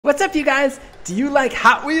What's up, you guys? Do you like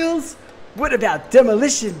Hot Wheels? What about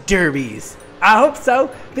demolition derbies? I hope so,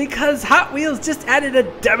 because Hot Wheels just added a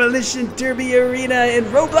demolition derby arena in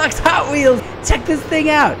Roblox Hot Wheels. Check this thing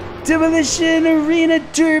out. Demolition arena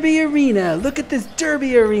derby arena. Look at this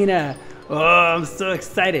derby arena. Oh, I'm so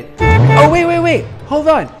excited. Oh, wait. Hold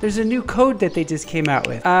on. There's a new code that they just came out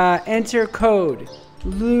with. Enter code.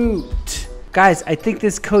 Loot. Guys, I think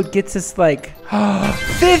this code gets us like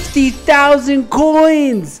 50,000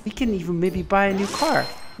 coins. We can even maybe buy a new car.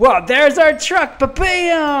 Well, there's our truck.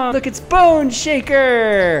 Ba-bam! Look, it's Bone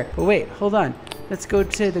Shaker. But wait, hold on. Let's go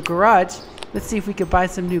to the garage. Let's see if we can buy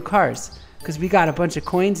some new cars, because we got a bunch of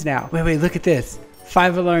coins now. Wait, look at this.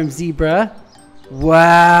 5-alarm zebra.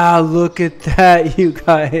 Wow, look at that, you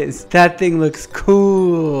guys. That thing looks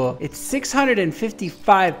cool. It's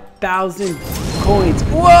 655,000 coins.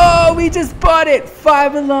 Whoa, we just bought it.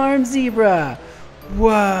 5-alarm zebra.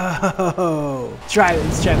 Whoa. Let's drive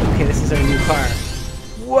it. Okay, this is our new car.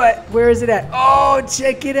 What? Where is it at? Oh,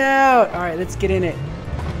 check it out. All right, let's get in it.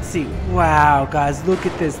 Let's see. Wow, guys, look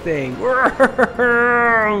at this thing. Hello,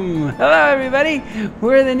 everybody.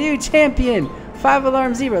 We're the new champion.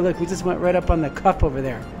 5-alarm zebra. Look, we just went right up on the cup over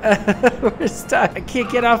there. We're stuck. I can't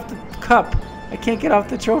get off the cup. I can't get off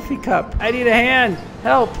the trophy cup. I need a hand.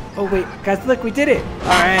 Help. Oh, wait. Guys, look, we did it.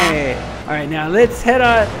 All right, now let's head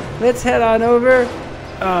on over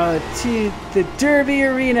to the derby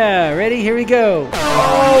arena. Ready? Here we go.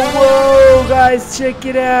 Oh, whoa, guys, check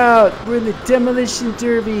it out. We're in the demolition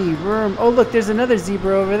derby. Oh, look, there's another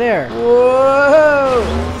zebra over there. Whoa.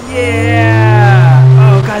 Yeah.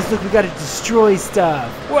 Oh, guys, look, we gotta destroy stuff.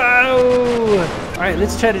 Whoa! All right,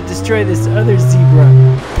 let's try to destroy this other zebra.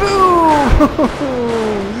 Boom!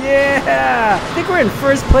 Yeah! I think we're in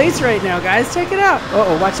first place right now, guys. Check it out.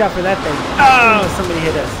 Uh-oh, watch out for that thing. Oh, somebody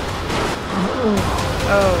hit us.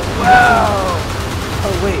 Oh, wow!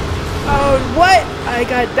 Oh, wait. Oh, what? I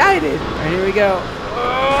got dieted. All right, here we go.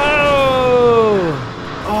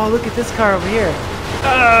 Oh, look at this car over here.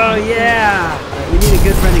 Oh, yeah. All right, we need a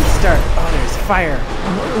good running start. Oh, there's fire.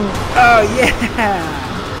 Oh, yeah.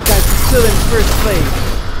 Guys, we're still in first place.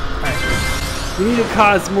 All right. We need to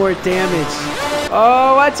cause more damage.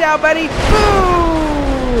 Oh, watch out, buddy. Boom.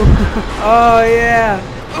 Oh, yeah.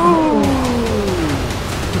 Ooh.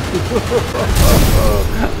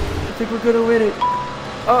 I think we're going to win it.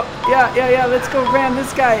 Oh, yeah. Let's go ram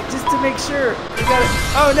this guy just to make sure. We got it.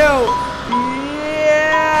 Oh, no.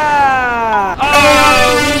 Yeah!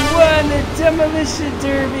 Oh, we won the demolition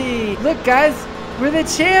derby! Look, guys, we're the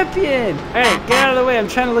champion! Alright, get out of the way. I'm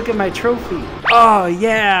trying to look at my trophy. Oh,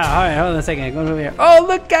 yeah! Alright, hold on a second. I'm going over here. Oh,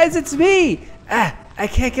 look, guys, it's me! I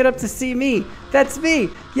can't get up to see me. That's me.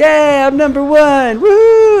 Yeah, I'm number 1.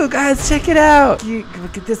 Woo! Guys, check it out. You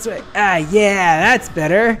look at this way. Yeah, that's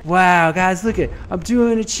better. Wow, guys, look at. I'm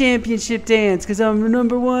doing a championship dance because I'm the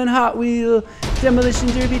number 1 Hot Wheel Demolition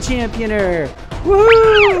Derby championer. Woo!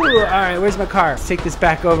 All right, where's my car? Let's take this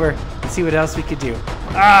back over and see what else we could do.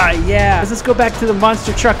 Yeah. Let's go back to the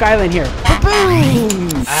monster truck island here. Boom!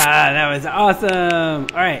 That was awesome.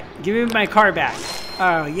 All right, give me my car back.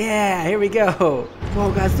 Oh, yeah, here we go.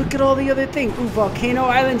 Whoa, guys, look at all the other things. Ooh, Volcano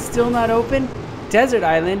Island still not open. Desert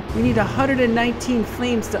Island. We need 119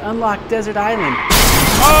 flames to unlock Desert Island.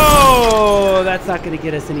 Oh, that's not going to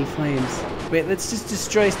get us any flames. Wait, let's just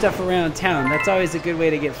destroy stuff around town. That's always a good way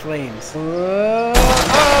to get flames. Whoa.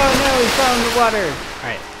 Oh, no, we fell in the water. All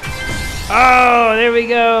right. Oh, there we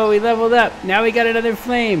go. We leveled up. Now we got another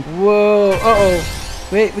flame. Whoa. Uh-oh.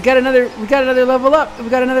 Wait, we got another level up. We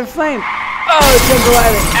got another flame. Oh, Jungle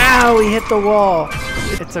Island. Ow, we hit the wall.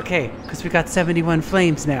 It's okay, because we got 71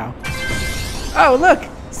 flames now. Oh, look,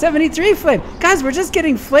 73 flames. Guys, we're just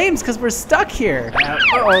getting flames because we're stuck here.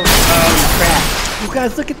 Uh-oh. Oh, crap. You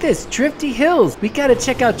guys, look at this. Drifty Hills. We got to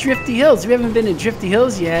check out Drifty Hills. We haven't been in Drifty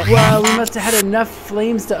Hills yet. Wow, we must have had enough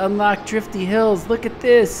flames to unlock Drifty Hills. Look at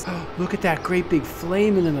this. Look at that great big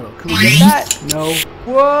flame in the middle. Can we get that? No.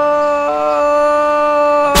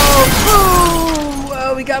 Whoa! Boom!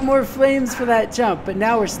 Whoa, we got more flames for that jump, but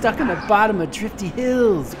now we're stuck in the bottom of Drifty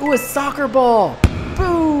Hills. Ooh, a soccer ball.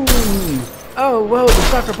 Boom! Oh, whoa, the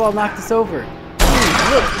soccer ball knocked us over.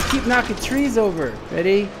 Look, we keep knocking trees over.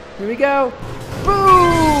 Ready? Here we go.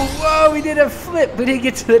 Boom! Whoa, we did a flip. We didn't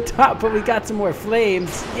get to the top, but we got some more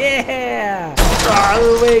flames. Yeah! Out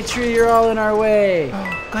of the way, tree, you're all in our way.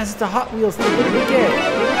 Oh, guys, it's a Hot Wheels thing. What did we get?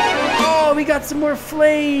 Oh, we got some more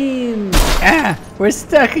flames. We're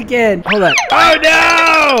stuck again. Hold on. Oh,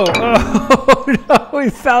 no! Oh, no, we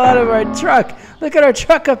fell out of our truck. Look at our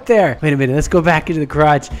truck up there. Wait a minute, let's go back into the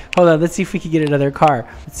garage. Hold on, let's see if we can get another car.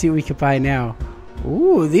 Let's see what we can buy now.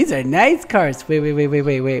 Ooh, these are nice cars.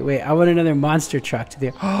 Wait. I want another monster truck to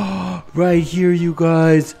there. Right here, you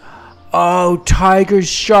guys. Oh, tiger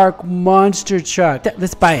shark monster truck.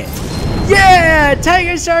 Let's buy it. Yeah,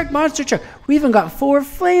 tiger shark monster truck. We even got 4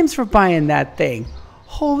 flames for buying that thing.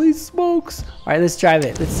 Holy smokes. All right, let's drive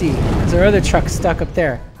it. Let's see. Is our other truck stuck up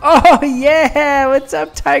there? Oh, yeah. What's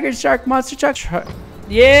up, tiger shark monster truck?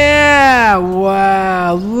 Yeah.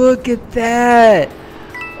 Wow. Look at that.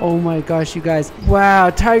 Oh my gosh, you guys. Wow,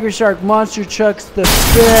 tiger shark monster truck's the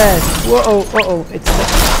best. Whoa, it's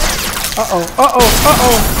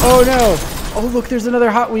oh no. Oh look, there's another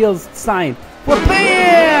Hot Wheels sign. Well,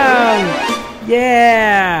 bam!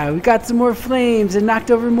 Yeah, we got some more flames and knocked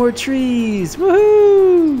over more trees.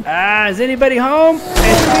 Woohoo! Is anybody home?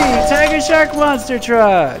 It's me, tiger shark monster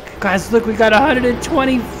truck. Guys, look, we got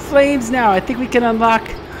 120 flames now. I think we can unlock...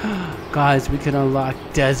 Guys, we can unlock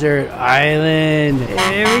Desert Island.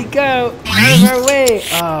 Here we go. Out of our way.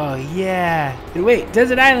 Oh, yeah. And wait,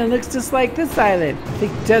 Desert Island looks just like this island. I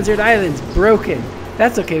think Desert Island's broken.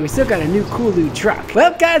 That's okay, we still got a new cool new truck.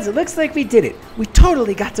 Well, guys, it looks like we did it. We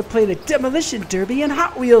totally got to play the Demolition Derby and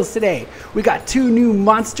Hot Wheels today. We got 2 new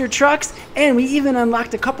monster trucks, and we even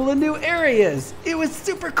unlocked a couple of new areas. It was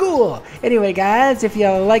super cool. Anyway, guys, if you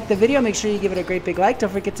liked the video, make sure you give it a great big like. Don't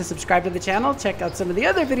forget to subscribe to the channel. Check out some of the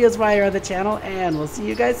other videos while you're on the channel, and we'll see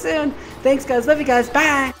you guys soon. Thanks, guys. Love you guys.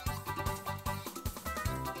 Bye.